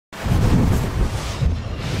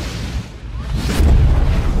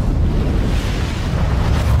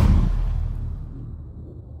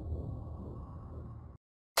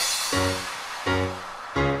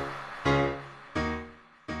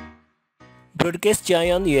Broadcast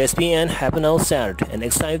giant ESPN have now shared an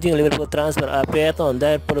exciting Liverpool transfer update on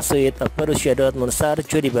their pursuit of Borussia Dortmund star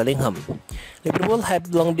Jude Bellingham. Liverpool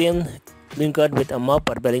have long been linked with a move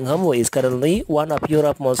for Bellingham, who is currently one of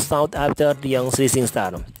Europe's most sought after young rising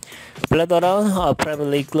star. A plethora of Premier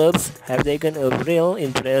League clubs have taken a real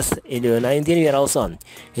interest in the 19-year-old son,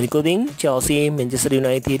 including Chelsea, Manchester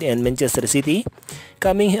United, and Manchester City,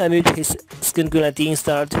 coming amid his scintillating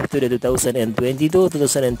start to the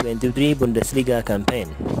 2022-2023 Bundesliga campaign.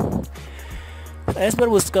 As per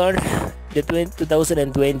Westcard, the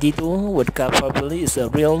 2022 World Cup probably is a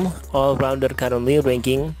real all-rounder, currently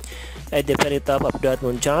ranking at the very top of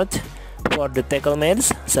Dortmund chart for the tackle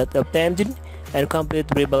match, shot attempted, and complete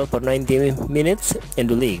dribble for 90 minutes in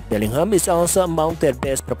the league. Bellingham is also among their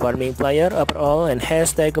best performing player overall and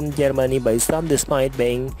has taken Germany by storm despite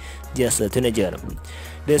being just a teenager.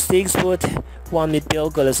 The 6'1"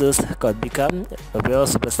 midfield colossus could become a real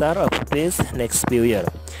superstar of this next few years,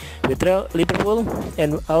 with Liverpool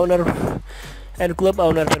and club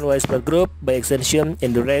owner Fanwise Group by extension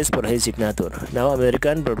in the race for his signature. Now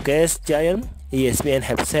American broadcast giant ESPN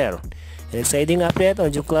have shared an exciting update on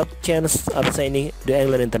the club's chance of signing the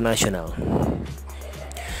England international.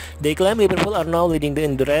 They claim Liverpool are now leading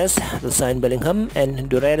in the race to sign Bellingham, and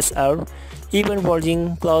the Reds are even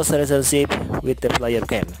forging close relationship with the player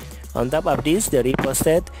camp. On top of this, the report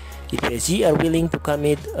said PSG are willing to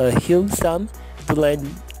commit a huge sum to land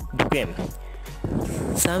the game,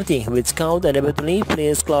 something which could inevitably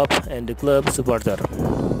please Klopp and the club supporter.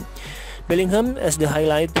 Bellingham, as the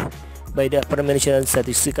highlight by the aforementioned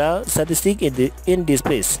statistic in this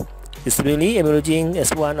place, is really emerging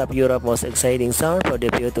as one of Europe's most exciting stars for the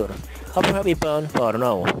future, or perhaps even for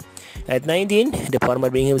now. At 19, the former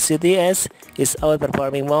Birmingham City is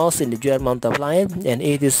outperforming most in the German top line, and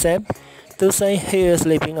it is safe to say he is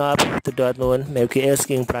living up to Dortmund's marquee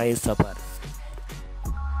asking price offer.